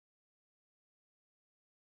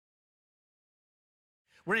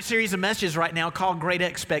We're in a series of messages right now called Great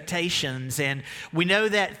Expectations, and we know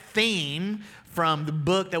that theme from the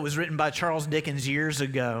book that was written by Charles Dickens years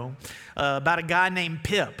ago about a guy named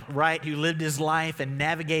Pip, right, who lived his life and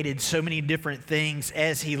navigated so many different things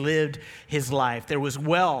as he lived his life. There was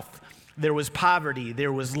wealth, there was poverty,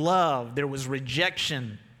 there was love, there was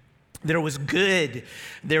rejection, there was good,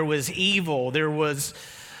 there was evil, there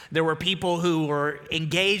were people who were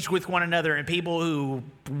engaged with one another and people who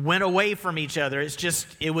went away from each other.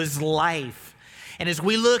 It was life. And as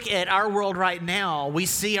we look at our world right now, we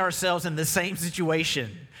see ourselves in the same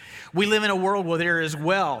situation. We live in a world where there is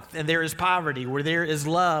wealth and there is poverty, where there is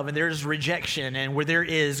love and there is rejection, and where there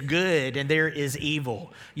is good and there is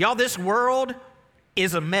evil. Y'all, this world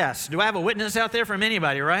is a mess. Do I have a witness out there from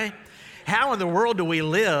anybody, right? How in the world do we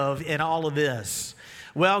live in all of this?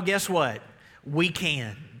 Well, guess what? We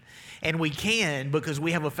can. And we can because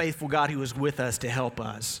we have a faithful God who is with us to help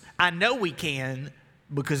us. I know we can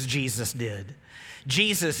because Jesus did.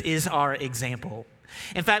 Jesus is our example.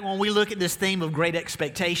 In fact, when we look at this theme of great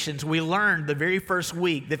expectations, we learned the very first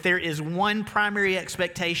week that there is one primary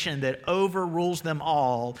expectation that overrules them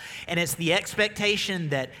all, and it's the expectation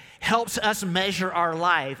that helps us measure our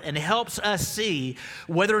life and helps us see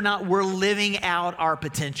whether or not we're living out our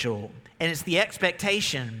potential. And it's the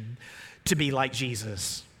expectation to be like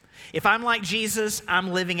Jesus. If I'm like Jesus,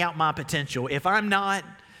 I'm living out my potential. If I'm not,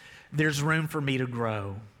 there's room for me to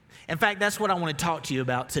grow. In fact, that's what I want to talk to you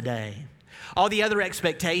about today. All the other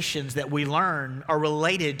expectations that we learn are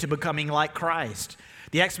related to becoming like Christ.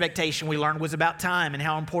 The expectation we learned was about time and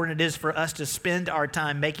how important it is for us to spend our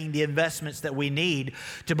time making the investments that we need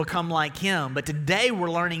to become like Him. But today we're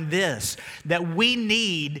learning this, that we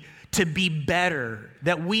need to be better,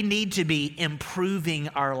 that we need to be improving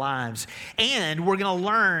our lives. And we're going to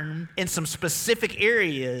learn in some specific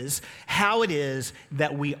areas how it is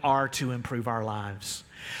that we are to improve our lives.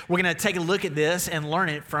 We're going to take a look at this and learn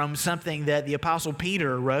it from something that the Apostle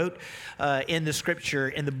Peter wrote in the scripture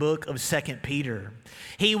in the book of 2 Peter.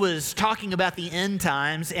 He was talking about the end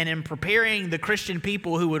times, and in preparing the Christian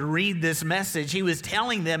people who would read this message, he was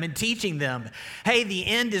telling them and teaching them, hey, the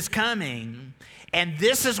end is coming, and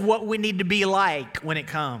this is what we need to be like when it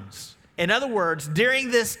comes. In other words,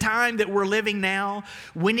 during this time that we're living now,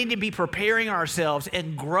 we need to be preparing ourselves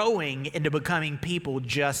and growing into becoming people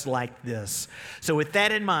just like this. So with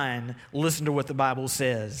that in mind, listen to what the Bible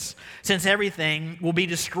says. Since everything will be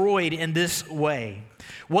destroyed in this way,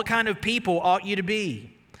 what kind of people ought you to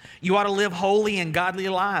be? You ought to live holy and godly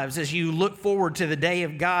lives as you look forward to the day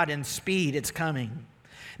of God and speed its coming.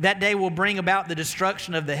 That day will bring about the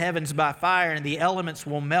destruction of the heavens by fire, and the elements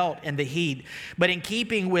will melt in the heat. But in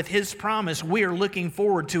keeping with His promise, we are looking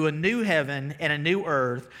forward to a new heaven and a new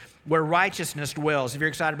earth where righteousness dwells. If you're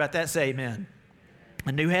excited about that, say amen.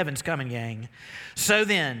 A new heaven's coming, gang. So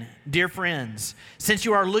then, dear friends, since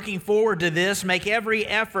you are looking forward to this, make every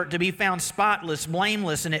effort to be found spotless,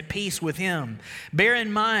 blameless, and at peace with Him. Bear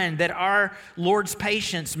in mind that our Lord's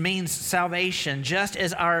patience means salvation, just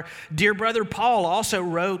as our dear brother Paul also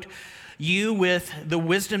wrote you with the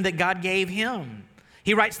wisdom that God gave him.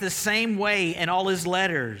 He writes the same way in all his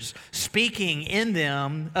letters, speaking in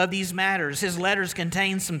them of these matters. His letters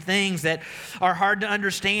contain some things that are hard to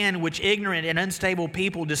understand, which ignorant and unstable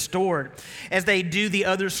people distort, as they do the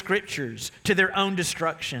other scriptures, to their own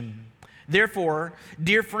destruction. Therefore,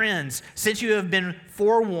 dear friends, since you have been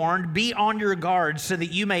forewarned, be on your guard so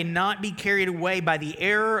that you may not be carried away by the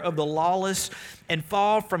error of the lawless and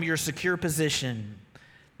fall from your secure position.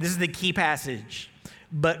 This is the key passage.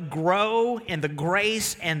 But grow in the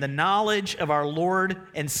grace and the knowledge of our Lord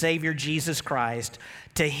and Savior Jesus Christ.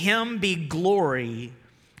 To Him be glory,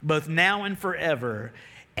 both now and forever.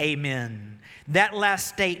 Amen. That last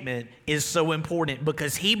statement is so important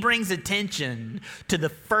because he brings attention to the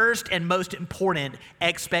first and most important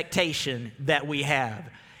expectation that we have.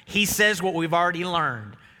 He says what we've already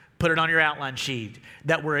learned. Put it on your outline sheet,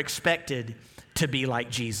 that we're expected to be like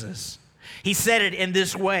Jesus. He said it in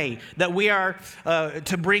this way, that we are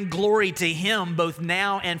to bring glory to Him both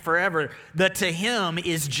now and forever. The to Him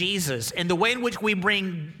is Jesus. And the way in which we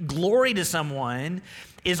bring glory to someone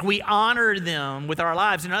is we honor them with our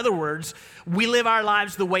lives. In other words, we live our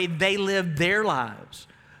lives the way they live their lives.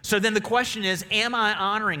 So then the question is, am I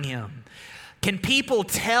honoring Him? Can people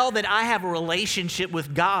tell that I have a relationship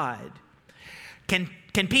with God? Can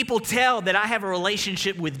people tell that I have a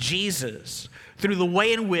relationship with Jesus through the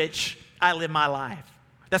way in which I live my life?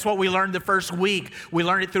 That's what we learned the first week. We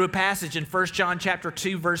learned it through a passage in 1 John chapter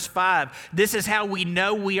 2, verse 5. This is how we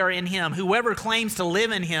know we are in Him. Whoever claims to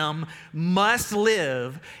live in Him must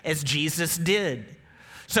live as Jesus did.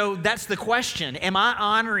 So that's the question. Am I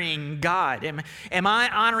honoring God? Am I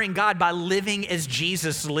honoring God by living as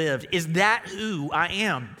Jesus lived? Is that who I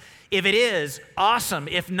am? If it is, awesome.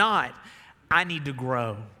 If not, I need to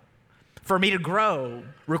grow. For me to grow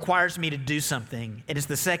requires me to do something. And it's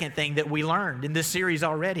the second thing that we learned in this series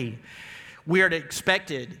already. We are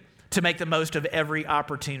expected to make the most of every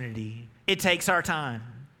opportunity. It takes our time.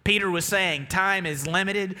 Peter was saying time is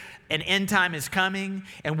limited and end time is coming.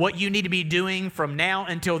 And what you need to be doing from now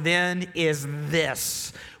until then is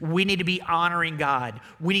this. We need to be honoring God.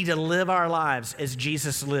 We need to live our lives as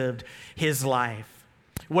Jesus lived his life.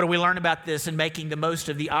 What do we learn about this in making the most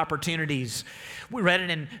of the opportunities? We read it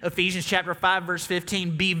in Ephesians chapter 5, verse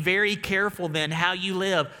 15. Be very careful then how you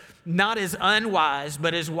live, not as unwise,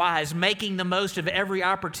 but as wise, making the most of every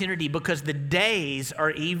opportunity because the days are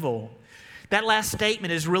evil. That last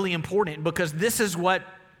statement is really important because this is what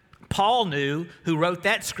Paul knew, who wrote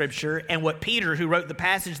that scripture, and what Peter, who wrote the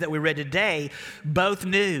passage that we read today, both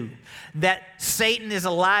knew, that Satan is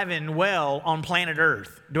alive and well on planet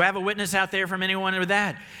Earth. Do I have a witness out there from anyone with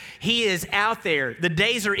that? He is out there. The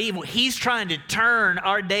days are evil. He's trying to turn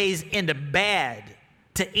our days into bad,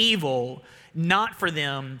 to evil, not for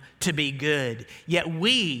them to be good. Yet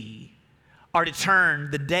we are to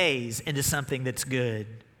turn the days into something that's good.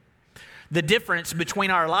 The difference between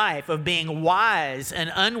our life of being wise and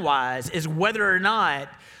unwise is whether or not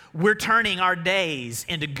we're turning our days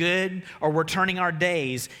into good or we're turning our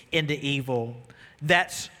days into evil.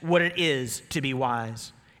 That's what it is to be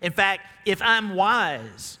wise. In fact, if I'm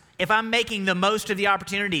wise, if I'm making the most of the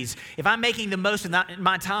opportunities, if I'm making the most of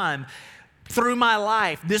my time, through my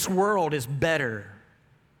life, this world is better.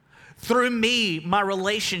 Through me, my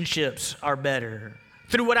relationships are better.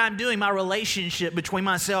 Through what I'm doing, my relationship between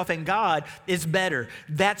myself and God is better.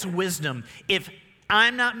 That's wisdom. If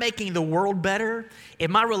I'm not making the world better,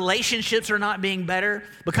 if my relationships are not being better,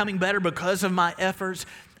 becoming better because of my efforts,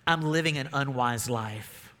 I'm living an unwise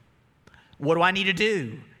life. What do I need to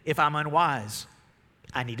do if I'm unwise?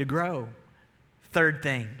 I need to grow. Third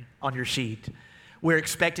thing on your sheet, we're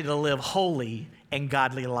expected to live holy and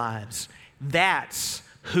godly lives. That's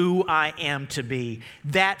who I am to be.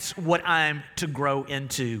 That's what I'm to grow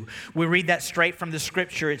into. We read that straight from the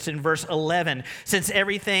scripture. It's in verse 11. Since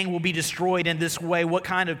everything will be destroyed in this way, what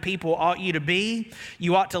kind of people ought you to be?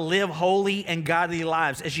 You ought to live holy and godly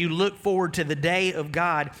lives as you look forward to the day of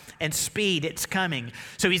God and speed its coming.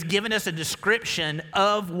 So he's given us a description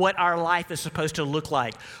of what our life is supposed to look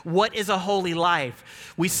like. What is a holy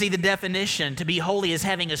life? We see the definition. To be holy is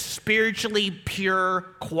having a spiritually pure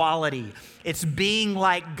quality. It's being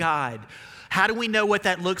like God. How do we know what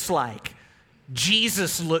that looks like?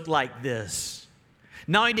 Jesus looked like this.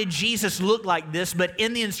 Not only did Jesus look like this, but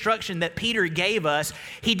in the instruction that Peter gave us,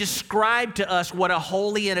 he described to us what a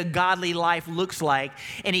holy and a godly life looks like,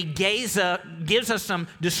 and he gives us some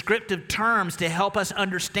descriptive terms to help us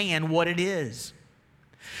understand what it is.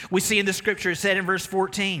 We see in the scripture, it said in verse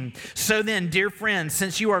 14, so then, dear friends,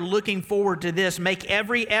 since you are looking forward to this, make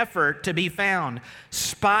every effort to be found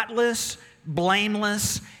spotless,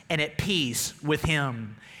 blameless, and at peace with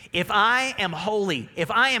him. If I am holy, if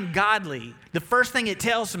I am godly, the first thing it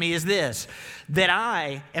tells me is this, that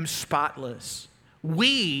I am spotless.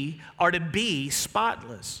 We are to be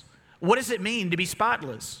spotless. What does it mean to be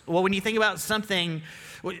spotless? Well, when you think about something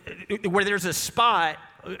where there's a spot,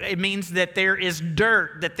 it means that there is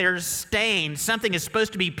dirt, that there's stain. Something is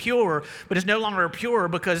supposed to be pure, but is no longer pure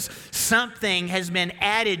because something has been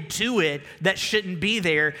added to it that shouldn't be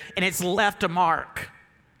there, and it's left a mark.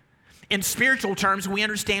 In spiritual terms, we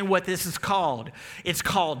understand what this is called. It's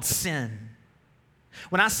called sin.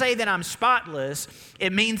 When I say that I'm spotless,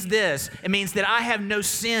 it means this. It means that I have no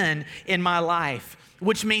sin in my life,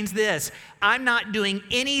 which means this. I'm not doing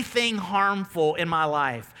anything harmful in my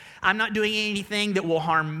life. I'm not doing anything that will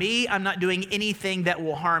harm me. I'm not doing anything that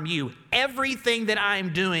will harm you. Everything that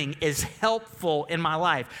I'm doing is helpful in my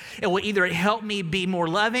life. It will either help me be more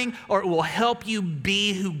loving or it will help you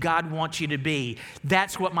be who God wants you to be.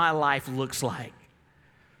 That's what my life looks like.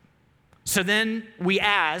 So then we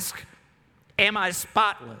ask, am I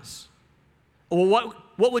spotless? Well,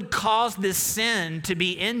 what would cause this sin to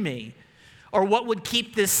be in me? Or what would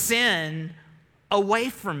keep this sin away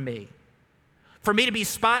from me? For me to be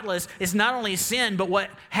spotless is not only sin, but what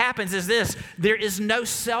happens is this. There is no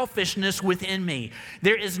selfishness within me.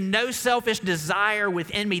 There is no selfish desire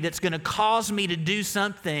within me that's going to cause me to do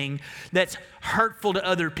something that's hurtful to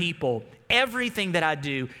other people. Everything that I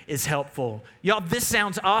do is helpful. Y'all, this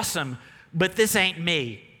sounds awesome, but this ain't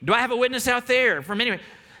me. Do I have a witness out there from anyone?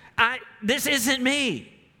 This isn't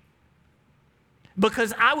me.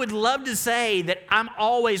 Because I would love to say that I'm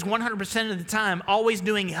always, 100% of the time, always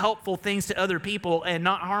doing helpful things to other people and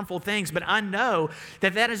not harmful things. But I know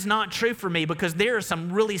that that is not true for me, because there are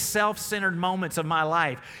some really self-centered moments of my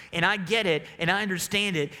life. And I get it and I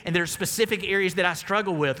understand it. And there are specific areas that I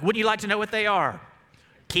struggle with. Would you like to know what they are?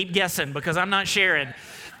 Keep guessing, because I'm not sharing.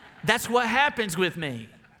 That's what happens with me.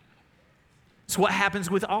 It's what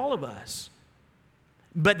happens with all of us.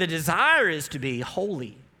 But the desire is to be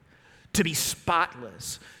holy, to be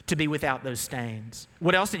spotless, to be without those stains.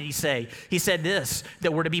 What else did he say? He said this,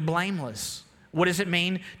 that we're to be blameless. What does it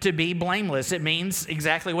mean to be blameless? It means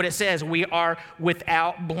exactly what it says. We are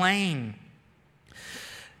without blame.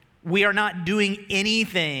 We are not doing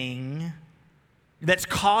anything that's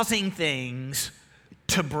causing things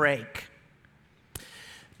to break.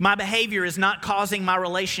 My behavior is not causing my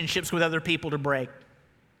relationships with other people to break.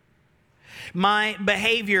 My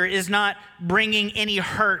behavior is not bringing any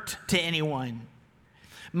hurt to anyone.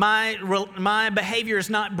 My behavior is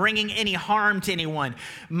not bringing any harm to anyone.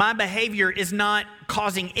 My behavior is not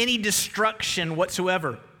causing any destruction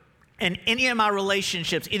whatsoever in any of my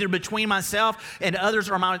relationships, either between myself and others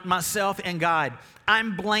or myself and God.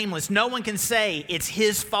 I'm blameless. No one can say it's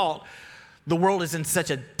his fault the world is in such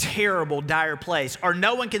a terrible, dire place. Or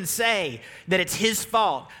no one can say that it's his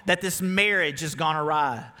fault that this marriage has gone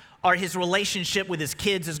awry, or his relationship with his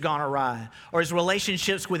kids has gone awry, or his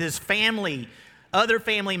relationships with his family, other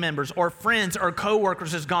family members, or friends, or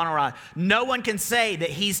coworkers has gone awry. No one can say that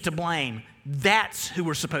he's to blame. That's who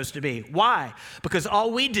we're supposed to be. Why? Because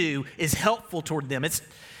all we do is helpful toward them.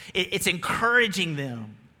 It's encouraging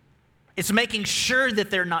them. It's making sure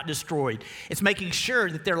that they're not destroyed. It's making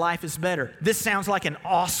sure that their life is better. This sounds like an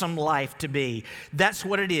awesome life to be. That's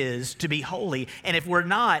what it is to be holy. And if we're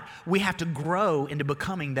not, we have to grow into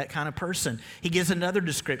becoming that kind of person. He gives another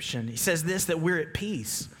description. He says this, that we're at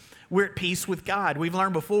peace. We're at peace with God. We've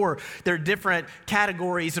learned before there are different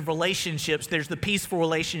categories of relationships. There's the peaceful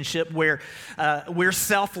relationship where we're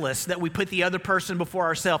selfless, that we put the other person before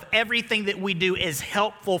ourselves. Everything that we do is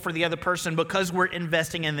helpful for the other person because we're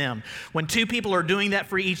investing in them. When two people are doing that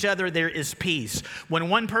for each other, there is peace. When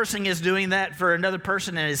one person is doing that for another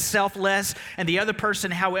person and is selfless, and the other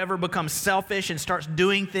person, however, becomes selfish and starts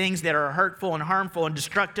doing things that are hurtful and harmful and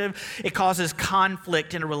destructive, it causes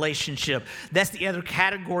conflict in a relationship. That's the other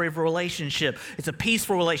category of relationship. It's a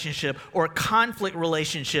peaceful relationship or a conflict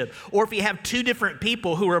relationship. Or if you have two different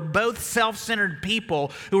people who are both self-centered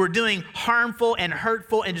people who are doing harmful and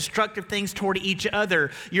hurtful and destructive things toward each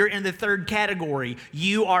other, you're in the third category.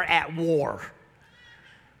 You are at war.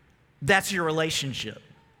 That's your relationship.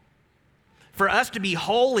 For us to be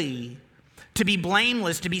holy, to be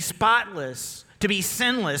blameless, to be spotless, to be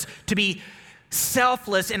sinless, to be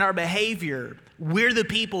selfless in our behavior, we're the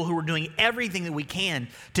people who are doing everything that we can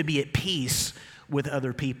to be at peace with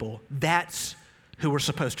other people. That's who we're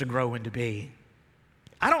supposed to grow into be.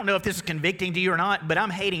 I don't know if this is convicting to you or not, but I'm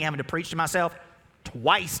hating having to preach to myself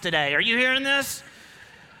twice today. Are you hearing this?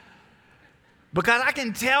 Because I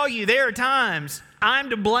can tell you there are times I'm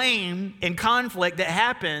to blame in conflict that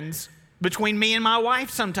happens between me and my wife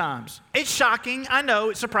sometimes. It's shocking. I know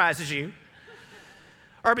it surprises you.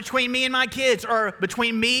 Or between me and my kids, or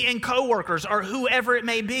between me and coworkers, or whoever it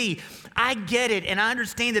may be. I get it, and I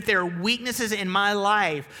understand that there are weaknesses in my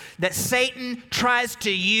life that Satan tries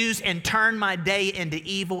to use and turn my day into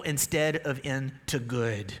evil instead of into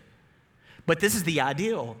good. But this is the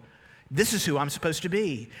ideal. This is who I'm supposed to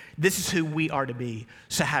be. This is who we are to be.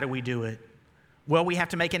 So how do we do it? Well, we have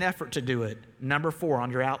to make an effort to do it. Number 4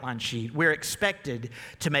 on your outline sheet. We're expected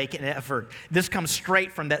to make an effort. This comes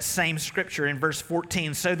straight from that same scripture in verse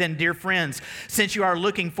 14. So then, dear friends, since you are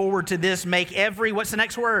looking forward to this, make every, what's the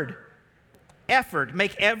next word? Effort.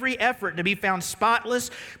 Make every effort to be found spotless,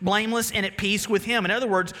 blameless, and at peace with Him. In other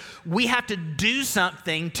words, we have to do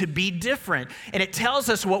something to be different. And it tells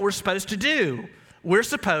us what we're supposed to do. We're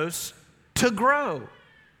supposed to grow.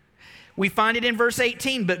 We find it in verse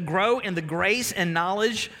 18, but grow in the grace and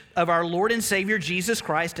knowledge of our Lord and Savior Jesus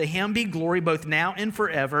Christ. To Him be glory both now and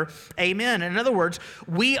forever. Amen. In other words,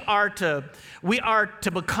 we are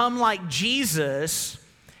to become like Jesus,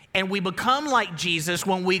 and we become like Jesus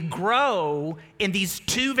when we grow in these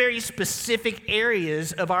two very specific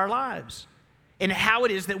areas of our lives and how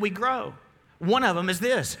it is that we grow. One of them is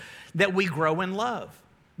this, that we grow in love,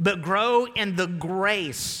 but grow in the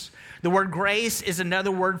grace. The word grace is another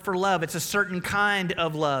word for love. It's a certain kind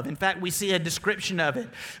of love. In fact, we see a description of it.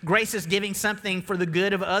 Grace is giving something for the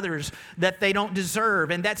good of others that they don't deserve,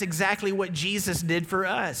 and that's exactly what Jesus did for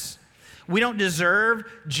us. We don't deserve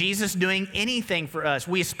Jesus doing anything for us.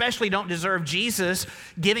 We especially don't deserve Jesus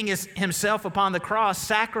giving himself upon the cross,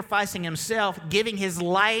 sacrificing himself, giving his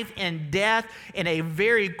life and death in a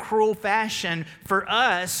very cruel fashion for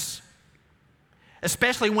us,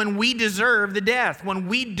 especially when we deserve the death, when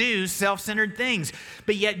we do self-centered things.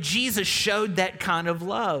 But yet Jesus showed that kind of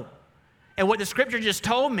love. And what the scripture just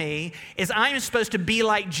told me is I am supposed to be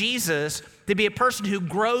like Jesus, to be a person who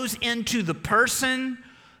grows into the person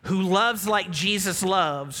who loves like Jesus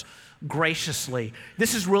loves graciously.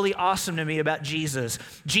 This is really awesome to me about Jesus.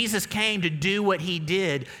 Jesus came to do what he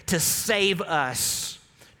did, to save us,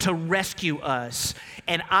 to rescue us.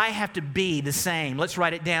 And I have to be the same. Let's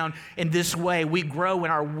write it down in this way. We grow in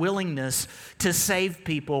our willingness to save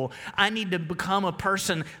people. I need to become a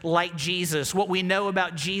person like Jesus. What we know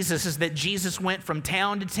about Jesus is that Jesus went from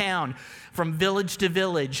town to town, from village to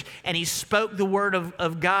village, and he spoke the word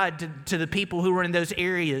of God to the people who were in those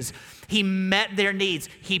areas. He met their needs.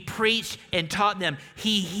 He preached and taught them.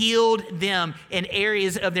 He healed them in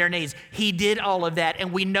areas of their needs. He did all of that,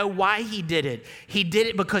 and we know why he did it. He did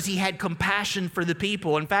it because he had compassion for the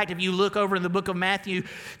people. In fact, if you look over in the book of Matthew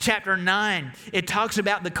chapter 9, it talks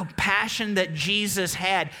about the compassion that Jesus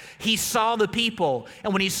had. He saw the people,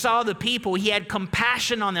 and when he saw the people, he had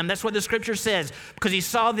compassion on them. That's what the scripture says, because he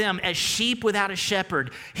saw them as sheep without a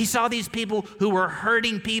shepherd. He saw these people who were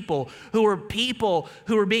hurting people who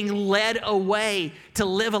were being led away to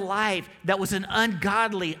live a life that was an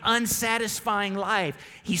ungodly, unsatisfying life.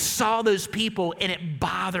 He saw those people and it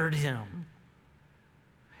bothered him.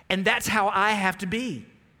 And that's how I have to be.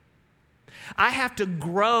 I have to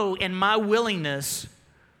grow in my willingness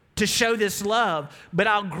to show this love, but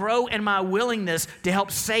I'll grow in my willingness to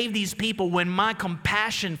help save these people when my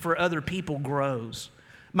compassion for other people grows.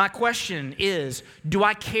 My question is, do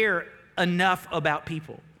I care enough about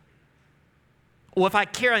people? Well, if I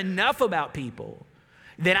care enough about people,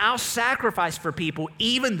 then I'll sacrifice for people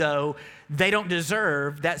even though they don't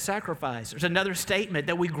deserve that sacrifice. There's another statement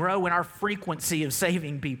that we grow in our frequency of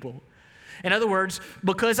saving people. In other words,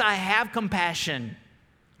 because I have compassion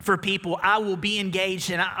for people, I will be engaged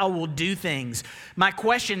and I will do things. My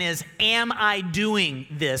question is, am I doing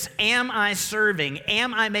this? Am I serving?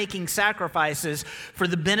 Am I making sacrifices for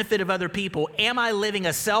the benefit of other people? Am I living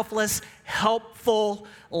a selfless, helpful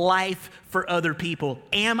life for other people?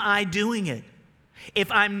 Am I doing it?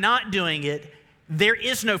 If I'm not doing it, there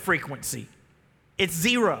is no frequency. It's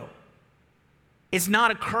zero. It's not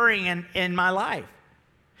occurring in my life.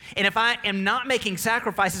 And if I am not making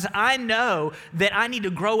sacrifices, I know that I need to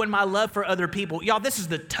grow in my love for other people. Y'all, this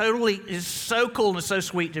is so cool and so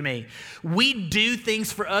sweet to me. We do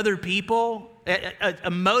things for other people. A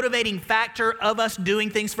motivating factor of us doing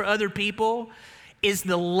things for other people is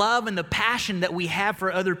the love and the passion that we have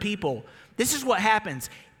for other people. This is what happens.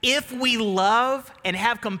 If we love and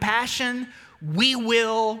have compassion, we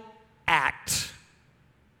will act.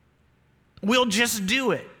 We'll just do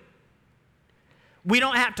it. We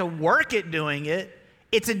don't have to work at doing it.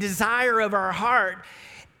 It's a desire of our heart,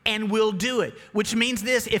 and we'll do it. Which means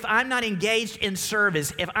this: if I'm not engaged in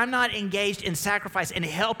service, if I'm not engaged in sacrifice and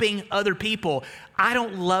helping other people, I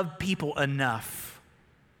don't love people enough.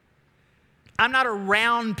 I'm not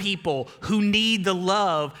around people who need the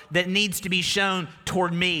love that needs to be shown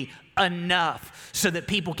toward me enough so that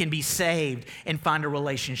people can be saved and find a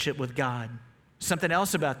relationship with God. Something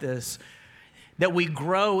else about this: that we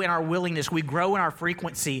grow in our willingness, we grow in our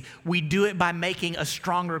frequency. We do it by making a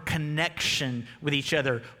stronger connection with each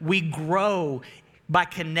other. We grow by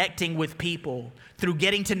connecting with people through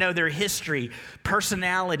getting to know their history,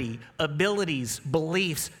 personality, abilities,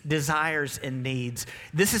 beliefs, desires, and needs.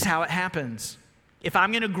 This is how it happens. If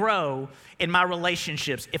I'm going to grow in my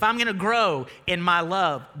relationships, if I'm going to grow in my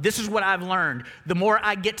love, this is what I've learned. The more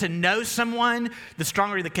I get to know someone, the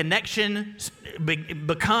stronger the connection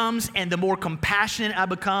becomes, and the more compassionate I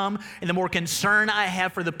become, and the more concern I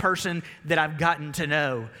have for the person that I've gotten to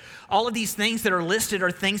know. All of these things that are listed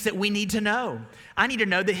are things that we need to know. I need to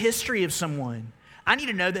know the history of someone. I need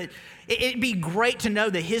to know that it'd be great to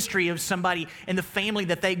know the history of somebody and the family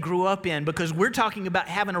that they grew up in, because we're talking about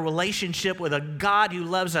having a relationship with a God who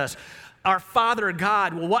loves us. Our Father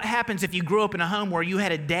God. Well, what happens if you grew up in a home where you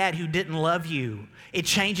had a dad who didn't love you? It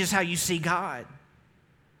changes how you see God.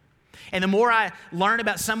 And the more I learn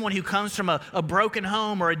about someone who comes from a broken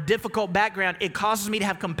home or a difficult background, it causes me to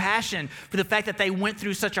have compassion for the fact that they went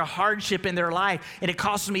through such a hardship in their life, and it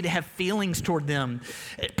causes me to have feelings toward them.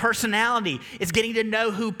 Personality is getting to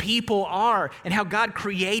know who people are and how God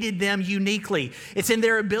created them uniquely. It's in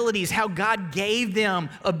their abilities, how God gave them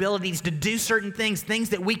abilities to do certain things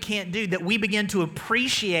that we can't do, that we begin to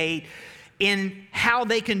appreciate in how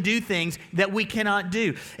they can do things that we cannot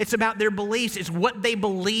do. It's about their beliefs. It's what they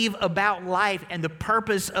believe about life and the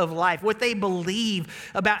purpose of life, what they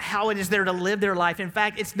believe about how it is they're to live their life. In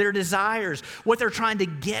fact, it's their desires, what they're trying to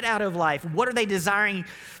get out of life. What are they desiring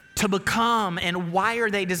to become, and why are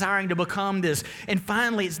they desiring to become this? And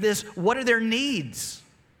finally, it's this: what are their needs?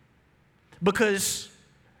 Because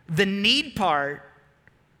the need part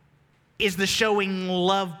is the showing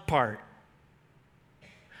love part.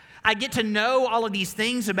 I get to know all of these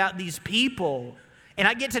things about these people, and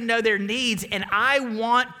I get to know their needs, and I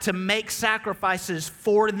want to make sacrifices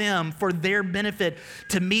for them, for their benefit,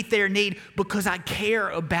 to meet their need, because I care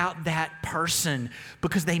about that person,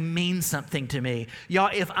 because they mean something to me.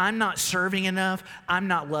 Y'all, if I'm not serving enough, I'm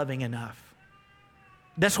not loving enough.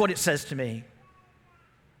 That's what it says to me.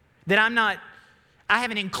 That I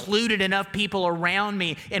haven't included enough people around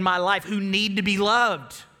me in my life who need to be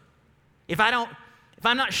loved. If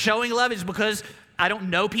I'm not showing love, it's because I don't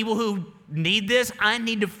know people who need this. I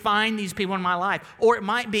need to find these people in my life. Or it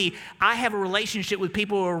might be I have a relationship with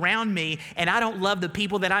people around me, and I don't love the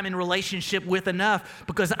people that I'm in relationship with enough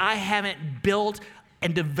because I haven't built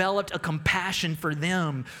and developed a compassion for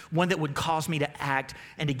them, one that would cause me to act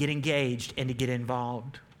and to get engaged and to get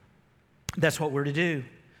involved. That's what we're to do.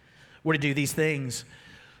 We're to do these things.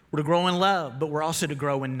 We're to grow in love, but we're also to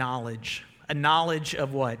grow in knowledge. A knowledge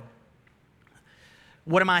of what?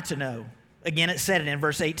 What am I to know? Again, it said it in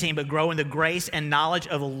verse 18, but grow in the grace and knowledge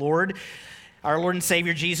of the Lord, our Lord and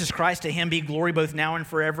Savior Jesus Christ. To him be glory both now and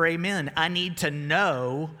forever. Amen. I need to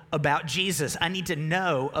know about Jesus. I need to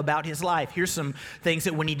know about his life. Here's some things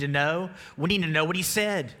that we need to know. We need to know what he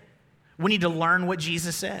said. We need to learn what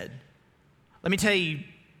Jesus said. Let me tell you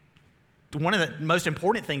one of the most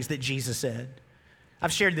important things that Jesus said.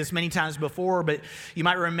 I've shared this many times before, but you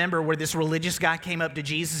might remember where this religious guy came up to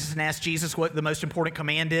Jesus and asked Jesus what the most important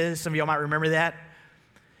command is. Some of y'all might remember that.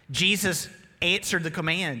 Jesus answered the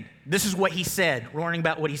command. This is what he said. We're learning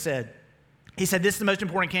about what he said. He said, this is the most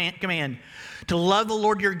important command: to love the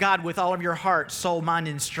Lord your God with all of your heart, soul, mind,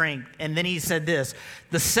 and strength. And then he said this: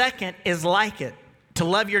 the second is like it, to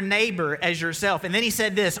love your neighbor as yourself. And then he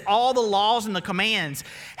said this: all the laws and the commands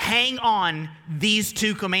hang on these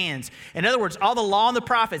two commands. In other words, all the law and the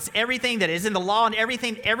prophets, everything that is in the law and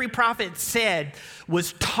everything every prophet said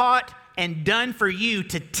was taught and done for you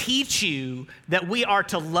to teach you that we are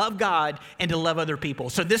to love God and to love other people.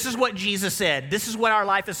 So this is what Jesus said. This is what our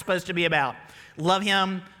life is supposed to be about. Love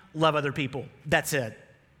him, love other people. That's it.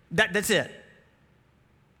 That's it.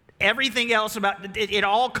 Everything else about it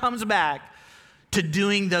all comes back to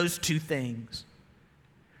doing those two things.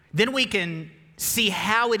 Then we can see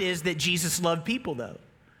how it is that Jesus loved people, though.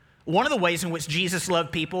 One of the ways in which Jesus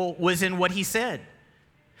loved people was in what he said.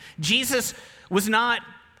 Jesus was not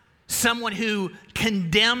someone who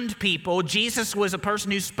condemned people. Jesus was a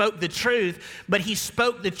person who spoke the truth, but he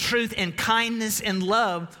spoke the truth in kindness and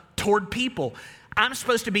love toward people. I'm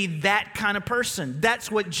supposed to be that kind of person.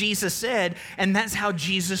 That's what Jesus said, and that's how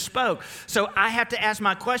Jesus spoke. So I have to ask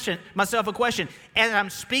myself a question. As I'm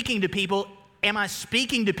speaking to people, am I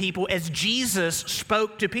speaking to people as Jesus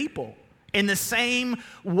spoke to people? In the same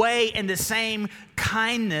way and the same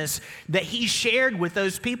kindness that he shared with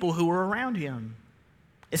those people who were around him.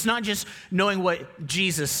 It's not just knowing what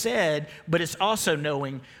Jesus said, but it's also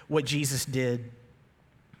knowing what Jesus did.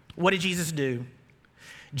 What did Jesus do?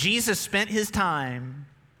 Jesus spent his time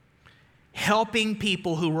helping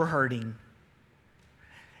people who were hurting.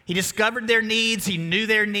 He discovered their needs, he knew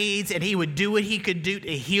their needs, and he would do what he could do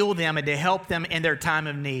to heal them and to help them in their time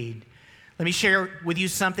of need. Let me share with you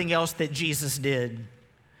something else that Jesus did.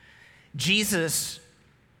 Jesus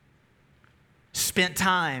spent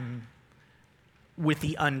time with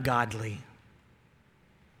the ungodly.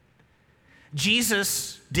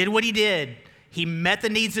 Jesus did what he did. He met the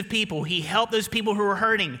needs of people. He helped those people who were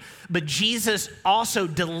hurting. But Jesus also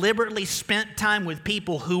deliberately spent time with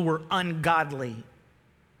people who were ungodly.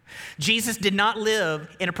 Jesus did not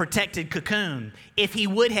live in a protected cocoon. If he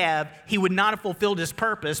would have, he would not have fulfilled his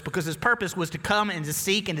purpose, because his purpose was to come and to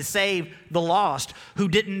seek and to save the lost who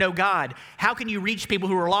didn't know God. How can you reach people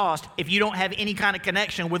who are lost if you don't have any kind of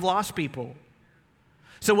connection with lost people?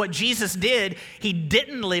 So what Jesus did, he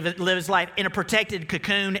didn't live his life in a protected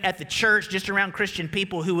cocoon at the church, just around Christian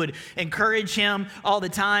people who would encourage him all the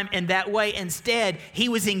time in that way. Instead, he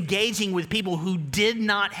was engaging with people who did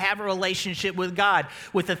not have a relationship with God,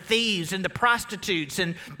 with the thieves and the prostitutes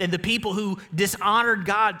and the people who dishonored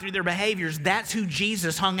God through their behaviors. That's who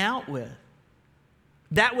Jesus hung out with.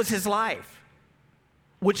 That was his life,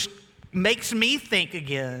 which makes me think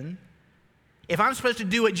again, If I'm supposed to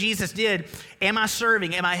do what Jesus did, am I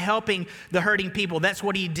serving? Am I helping the hurting people? That's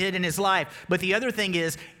what he did in his life. But the other thing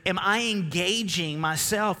is, am I engaging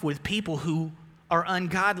myself with people who are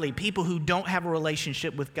ungodly, people who don't have a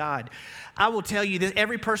relationship with God? I will tell you that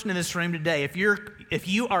every person in this room today, if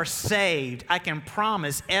you are saved, I can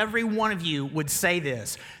promise every one of you would say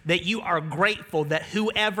this, that you are grateful that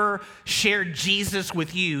whoever shared Jesus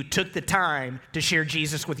with you took the time to share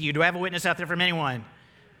Jesus with you. Do I have a witness out there from anyone?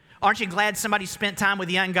 Aren't you glad somebody spent time with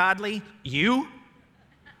the ungodly? You?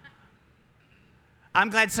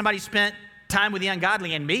 I'm glad somebody spent time with the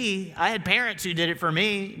ungodly, and me. I had parents who did it for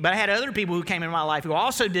me, but I had other people who came into my life who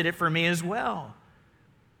also did it for me as well.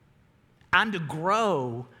 I'm to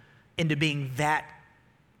grow into being that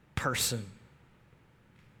person.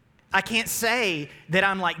 I can't say that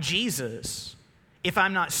I'm like Jesus if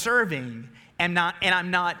I'm not serving and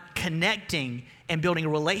I'm not connecting and building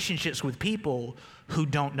relationships with people who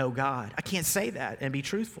don't know God. I can't say that and be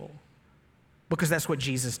truthful because that's what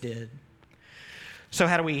Jesus did. So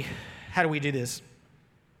how do we do this?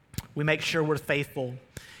 We make sure we're faithful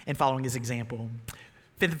in following his example.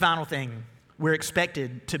 Fifth and final thing, we're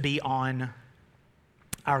expected to be on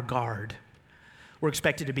our guard. We're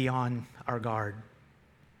expected to be on our guard.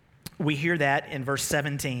 We hear that in verse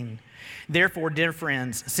 17. Therefore, dear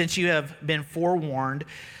friends, since you have been forewarned,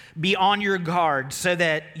 be on your guard so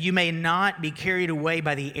that you may not be carried away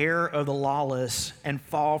by the error of the lawless and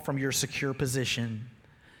fall from your secure position.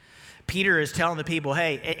 Peter is telling the people,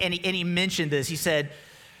 hey, and he mentioned this. He said,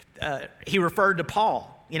 he referred to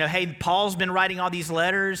Paul. You know, hey, Paul's been writing all these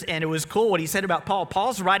letters, and it was cool what he said about Paul.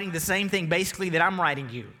 Paul's writing the same thing basically that I'm writing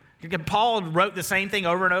you. Paul wrote the same thing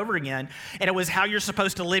over and over again, and it was how you're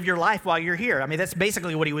supposed to live your life while you're here. I mean, that's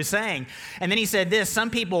basically what he was saying. And then he said this,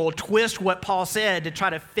 some people twist what Paul said to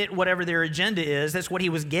try to fit whatever their agenda is. That's what he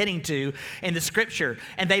was getting to in the scripture.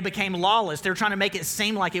 And they became lawless. They were trying to make it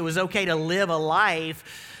seem like it was okay to live a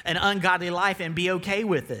life, an ungodly life, and be okay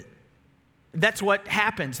with it. That's what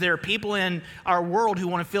happens. There are people in our world who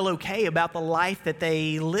want to feel okay about the life that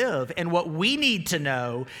they live. And what we need to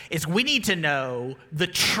know is we need to know the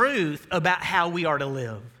truth about how we are to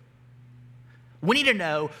live. We need to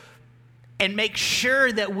know and make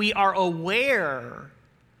sure that we are aware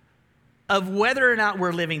of whether or not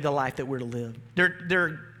we're living the life that we're to live. There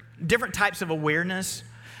are different types of awareness.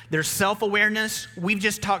 There's self-awareness. We've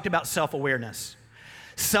just talked about self-awareness.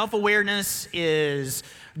 Self-awareness is,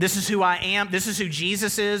 this is who I am. This is who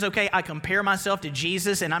Jesus is. Okay, I compare myself to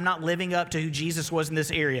Jesus, and I'm not living up to who Jesus was in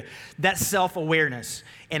this area. That's self-awareness,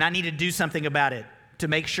 and I need to do something about it to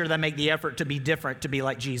make sure that I make the effort to be different, to be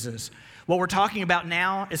like Jesus. What we're talking about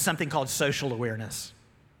now is something called social awareness.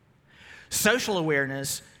 Social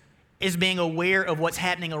awareness is being aware of what's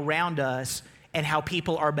happening around us and how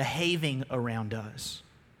people are behaving around us.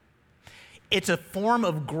 It's a form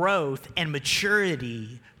of growth and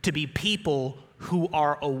maturity to be people who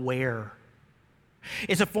are aware.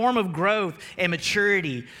 It's a form of growth and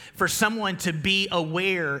maturity for someone to be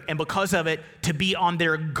aware and because of it, to be on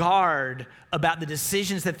their guard about the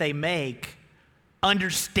decisions that they make,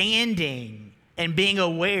 understanding and being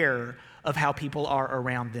aware of how people are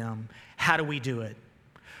around them. How do we do it?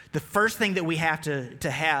 The first thing that we have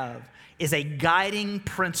to have is a guiding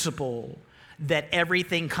principle that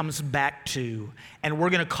everything comes back to, and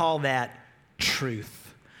we're going to call that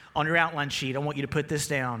truth. On your outline sheet, I want you to put this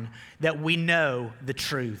down, that we know the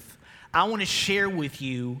truth. I want to share with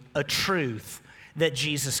you a truth that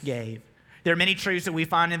Jesus gave. There are many truths that we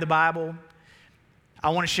find in the Bible.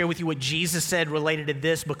 I want to share with you what Jesus said related to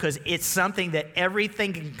this because it's something that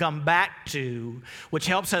everything can come back to, which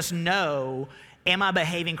helps us know, am I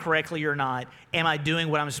behaving correctly or not? Am I doing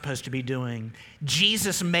what I'm supposed to be doing?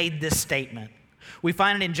 Jesus made this statement. We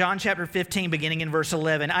find it in John chapter 15, beginning in verse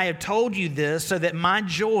 11. I have told you this so that my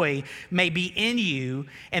joy may be in you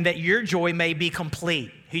and that your joy may be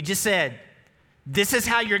complete. He just said, this is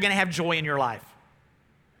how you're going to have joy in your life.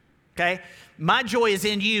 Okay? My joy is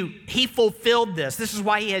in you. He fulfilled this. This is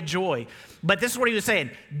why he had joy. But this is what he was saying.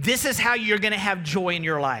 This is how you're going to have joy in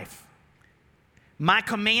your life. My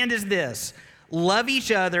command is this. Love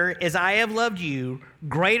each other as I have loved you.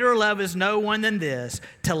 Greater love is no one than this,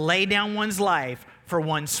 to lay down one's life for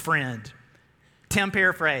one's friend. Tim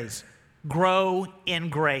paraphrase, grow in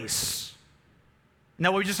grace.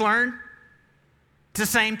 Know what we just learned? It's the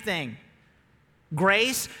same thing.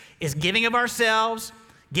 Grace is giving of ourselves,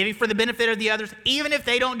 giving for the benefit of the others. Even if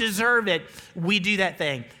they don't deserve it, we do that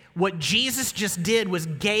thing. What Jesus just did was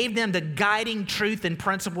gave them the guiding truth and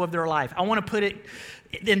principle of their life. I want to put it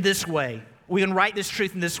in this way. We can write this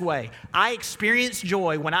truth in this way. I experience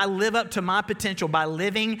joy when I live up to my potential by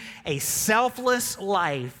living a selfless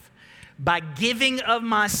life by giving of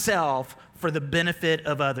myself for the benefit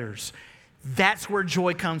of others. That's where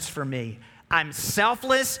joy comes for me. I'm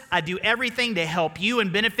selfless. I do everything to help you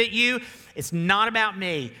and benefit you. It's not about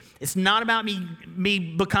me. It's not about me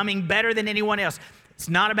becoming better than anyone else. It's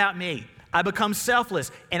not about me. I become selfless,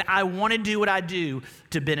 and I want to do what I do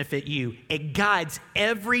to benefit you. It guides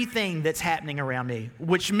everything that's happening around me,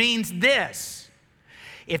 which means this.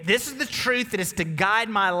 If this is the truth that is to guide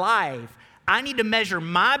my life, I need to measure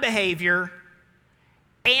my behavior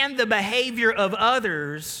and the behavior of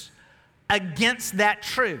others against that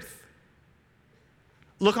truth.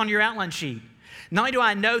 Look on your outline sheet. Not only do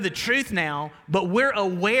I know the truth now, but we're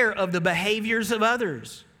aware of the behaviors of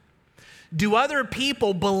others. Do other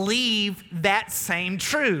people believe that same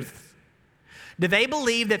truth? Do they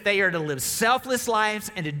believe that they are to live selfless lives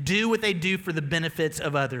and to do what they do for the benefits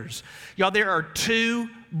of others? Y'all, there are two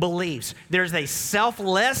beliefs. There's a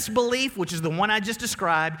selfless belief, which is the one I just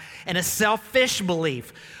described, and a selfish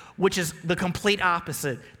belief, which is the complete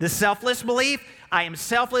opposite. The selfless belief, I am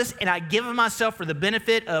selfless and I give of myself for the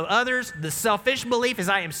benefit of others. The selfish belief is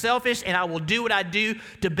I am selfish and I will do what I do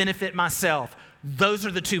to benefit myself. Those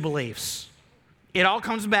are the two beliefs. It all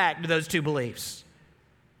comes back to those two beliefs.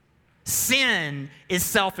 Sin is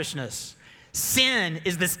selfishness. Sin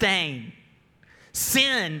is the stain.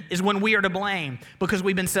 Sin is when we are to blame because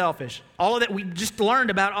we've been selfish. All of that, we just learned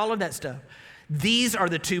about all of that stuff. These are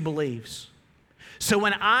the two beliefs. So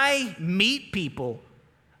when I meet people,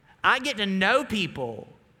 I get to know people.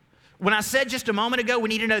 When I said just a moment ago, we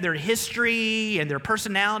need to know their history and their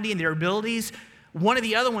personality and their abilities, one of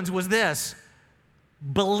the other ones was this: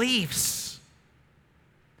 beliefs.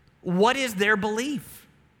 What is their belief?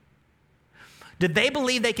 Did they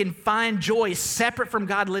believe they can find joy separate from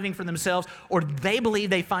God living for themselves, or do they believe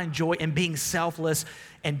they find joy in being selfless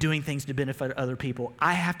and doing things to benefit other people?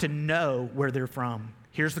 I have to know where they're from.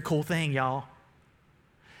 Here's the cool thing, y'all.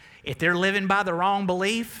 If they're living by the wrong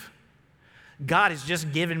belief, God has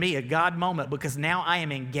just given me a God moment because now I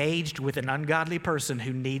am engaged with an ungodly person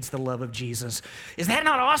who needs the love of Jesus. Is that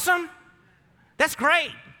not awesome? That's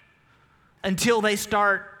great. Until they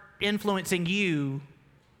start influencing you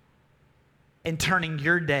and turning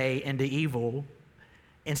your day into evil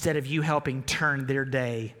instead of you helping turn their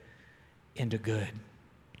day into good.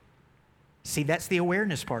 See, that's the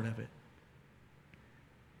awareness part of it.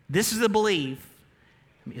 This is the belief.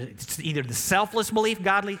 It's either the selfless belief,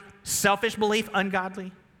 godly, selfish belief,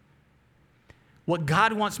 ungodly. What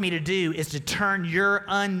God wants me to do is to turn your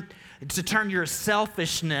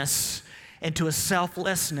selfishness into a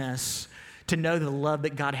selflessness, to know the love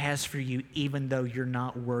that God has for you even though you're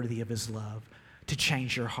not worthy of his love, to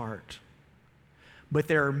change your heart. But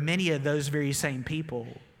there are many of those very same people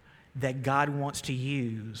that God wants to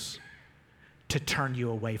use to turn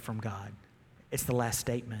you away from God. It's the last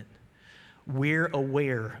statement. We're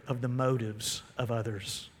aware of the motives of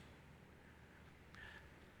others.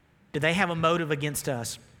 Do they have a motive against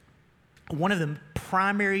us? One of the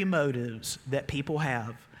primary motives that people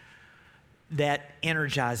have that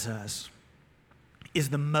energize us is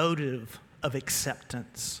the motive of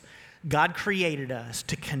acceptance. God created us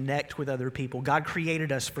to connect with other people. God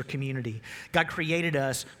created us for community. God created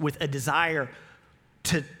us with a desire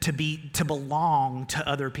to belong to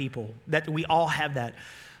other people. That we all have that.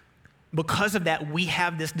 Because of that, we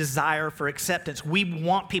have this desire for acceptance. We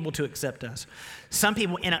want people to accept us. Some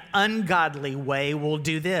people in an ungodly way will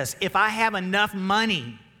do this. If I have enough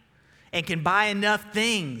money and can buy enough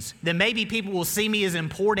things, then maybe people will see me as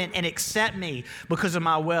important and accept me because of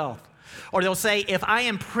my wealth. Or they'll say, if I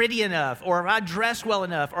am pretty enough, or if I dress well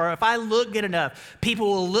enough, or if I look good enough, people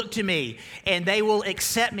will look to me and they will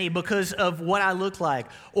accept me because of what I look like.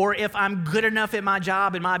 Or if I'm good enough at my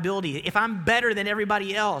job and my ability, if I'm better than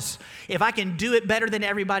everybody else, if I can do it better than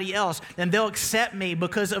everybody else, then they'll accept me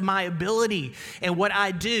because of my ability and what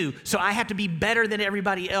I do. So I have to be better than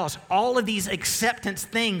everybody else. All of these acceptance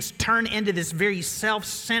things turn into this very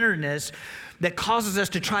self-centeredness that causes us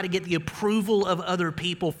to try to get the approval of other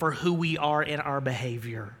people for who we are in our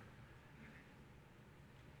behavior.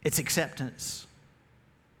 It's acceptance.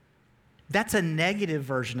 That's a negative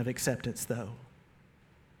version of acceptance, though.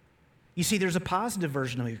 You see, there's a positive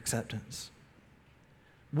version of acceptance.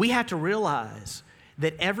 We have to realize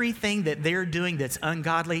that everything that they're doing that's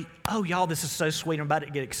ungodly, oh, y'all, this is so sweet, I'm about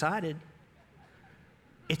to get excited.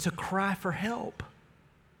 It's a cry for help.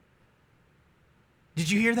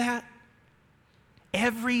 Did you hear that?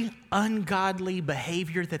 Every ungodly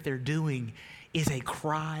behavior that they're doing is a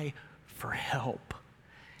cry for help.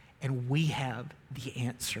 And we have the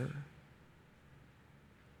answer.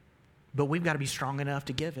 But we've got to be strong enough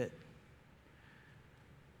to give it.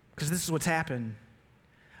 Because this is what's happened.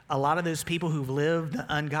 a lot of those people who've lived the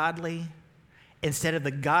ungodly, instead of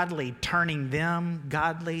the godly turning them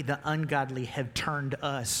godly, the ungodly have turned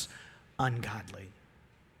us ungodly.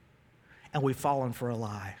 And we've fallen for a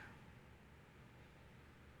lie.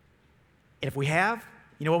 And if we have,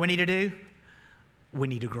 you know what we need to do? We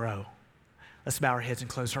need to grow. Let's bow our heads and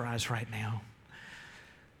close our eyes right now.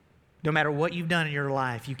 No matter what you've done in your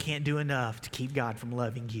life, you can't do enough to keep God from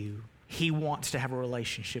loving you. He wants to have a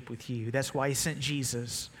relationship with you. That's why he sent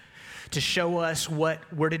Jesus, to show us what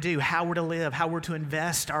we're to do, how we're to live, how we're to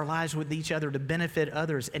invest our lives with each other to benefit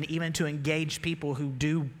others, and even to engage people who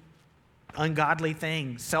do ungodly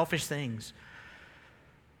things, selfish things.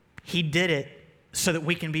 He did it so that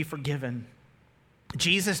we can be forgiven.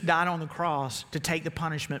 Jesus died on the cross to take the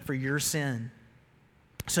punishment for your sin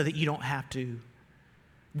so that you don't have to.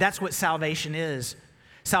 That's what salvation is.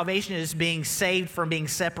 Salvation is being saved from being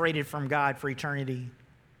separated from God for eternity.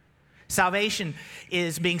 Salvation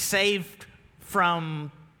is being saved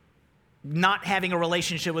from not having a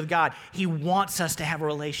relationship with God. He wants us to have a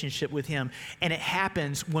relationship with him. And it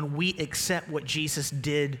happens when we accept what Jesus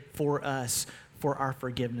did for us for our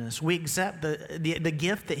forgiveness. We accept the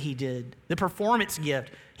gift that he did, the performance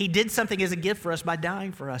gift. He did something as a gift for us by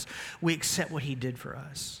dying for us. We accept what he did for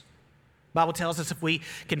us. The Bible tells us if we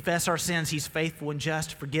confess our sins, he's faithful and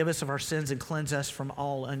just to forgive us of our sins and cleanse us from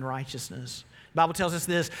all unrighteousness. The Bible tells us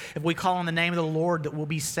this: if we call on the name of the Lord, that we'll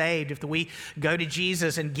be saved. If we go to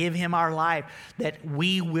Jesus and give him our life, that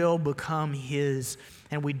we will become his,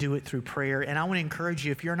 and we do it through prayer. And I want to encourage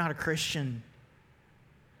you, if you're not a Christian,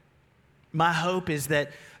 my hope is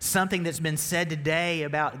that something that's been said today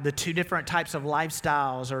about the two different types of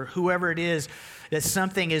lifestyles, or whoever it is, that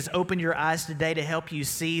something has opened your eyes today to help you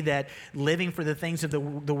see that living for the things of the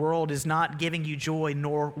world is not giving you joy,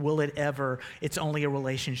 nor will it ever. It's only a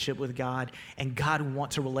relationship with God, and God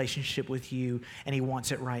wants a relationship with you, and he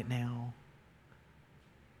wants it right now.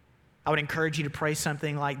 I would encourage you to pray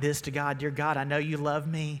something like this to God: Dear God, I know you love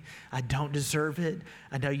me. I don't deserve it.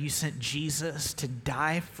 I know you sent Jesus to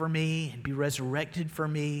die for me and be resurrected for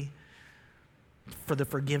me for the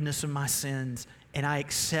forgiveness of my sins. And I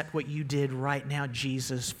accept what you did right now,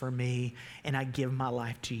 Jesus, for me, and I give my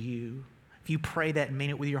life to you. If you pray that and mean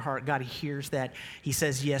it with your heart, God hears that. He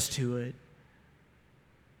says yes to it.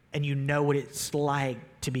 And you know what it's like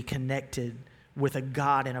to be connected with a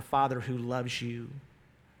God and a Father who loves you.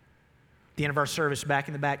 At the end of our service, back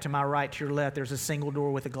in the back to my right, to your left, there's a single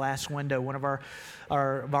door with a glass window. One of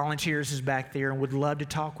our volunteers is back there and would love to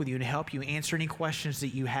talk with you and help you answer any questions that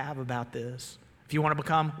you have about this. If you want to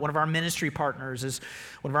become one of our ministry partners, as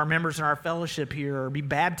one of our members in our fellowship here, or be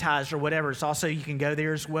baptized or whatever, it's also, you can go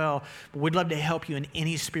there as well. But we'd love to help you in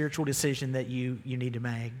any spiritual decision that you need to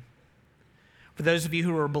make. For those of you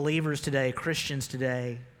who are believers today, Christians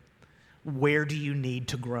today, where do you need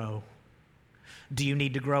to grow? Do you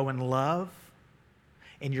need to grow in love,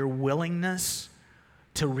 in your willingness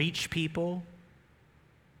to reach people,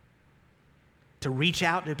 to reach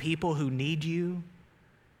out to people who need you,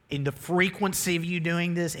 in the frequency of you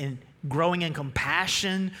doing this, and growing in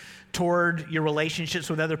compassion toward your relationships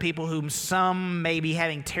with other people whom some may be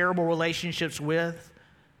having terrible relationships with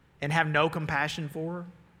and have no compassion for?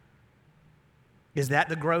 Is that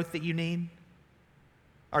the growth that you need?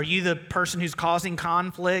 Are you the person who's causing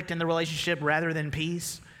conflict in the relationship rather than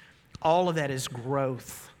peace? All of that is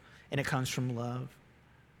growth, and it comes from love.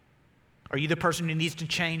 Are you the person who needs to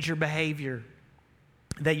change your behavior?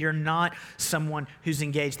 That you're not someone who's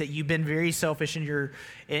engaged, that you've been very selfish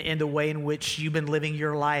in the way in which you've been living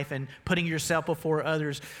your life and putting yourself before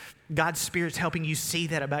others. God's Spirit's helping you see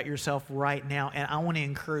that about yourself right now, and I want to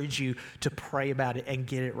encourage you to pray about it and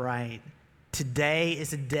get it right. Today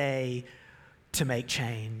is a day to make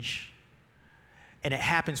change. And it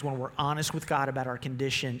happens when we're honest with God about our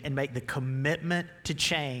condition and make the commitment to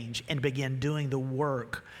change and begin doing the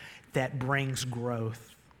work that brings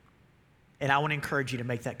growth. And I want to encourage you to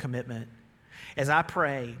make that commitment. As I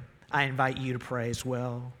pray, I invite you to pray as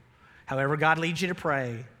well. However God leads you to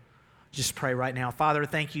pray, just pray right now. Father,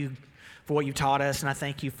 thank you for what you've taught us, and I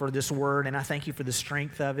thank you for this word, and I thank you for the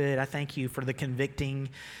strength of it. I thank you for the convicting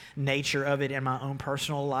nature of it in my own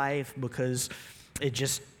personal life, because it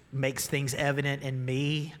just makes things evident in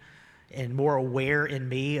me and more aware in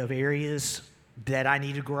me of areas that I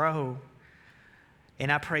need to grow.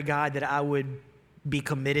 And I pray, God, that I would be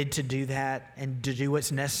committed to do that and to do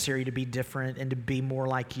what's necessary to be different and to be more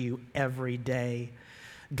like you every day.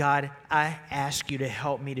 God, I ask you to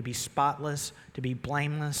help me to be spotless, to be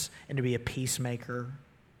blameless, and to be a peacemaker.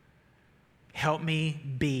 Help me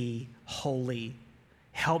be holy.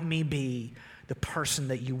 Help me be the person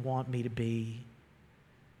that you want me to be.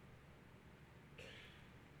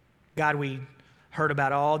 God, we heard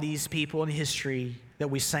about all these people in history that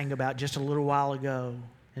we sang about just a little while ago,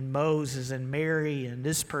 and Moses and Mary and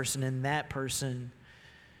this person and that person.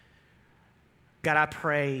 God, I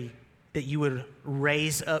pray that you would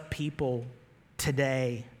raise up people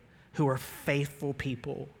today who are faithful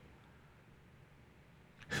people,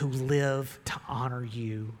 who live to honor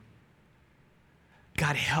you.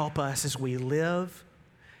 God, help us as we live,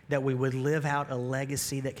 that we would live out a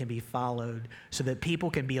legacy that can be followed so that people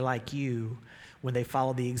can be like you when they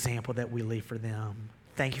follow the example that we leave for them.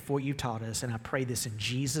 Thank you for what you taught us, and I pray this in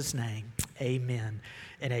Jesus' name. Amen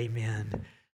and amen.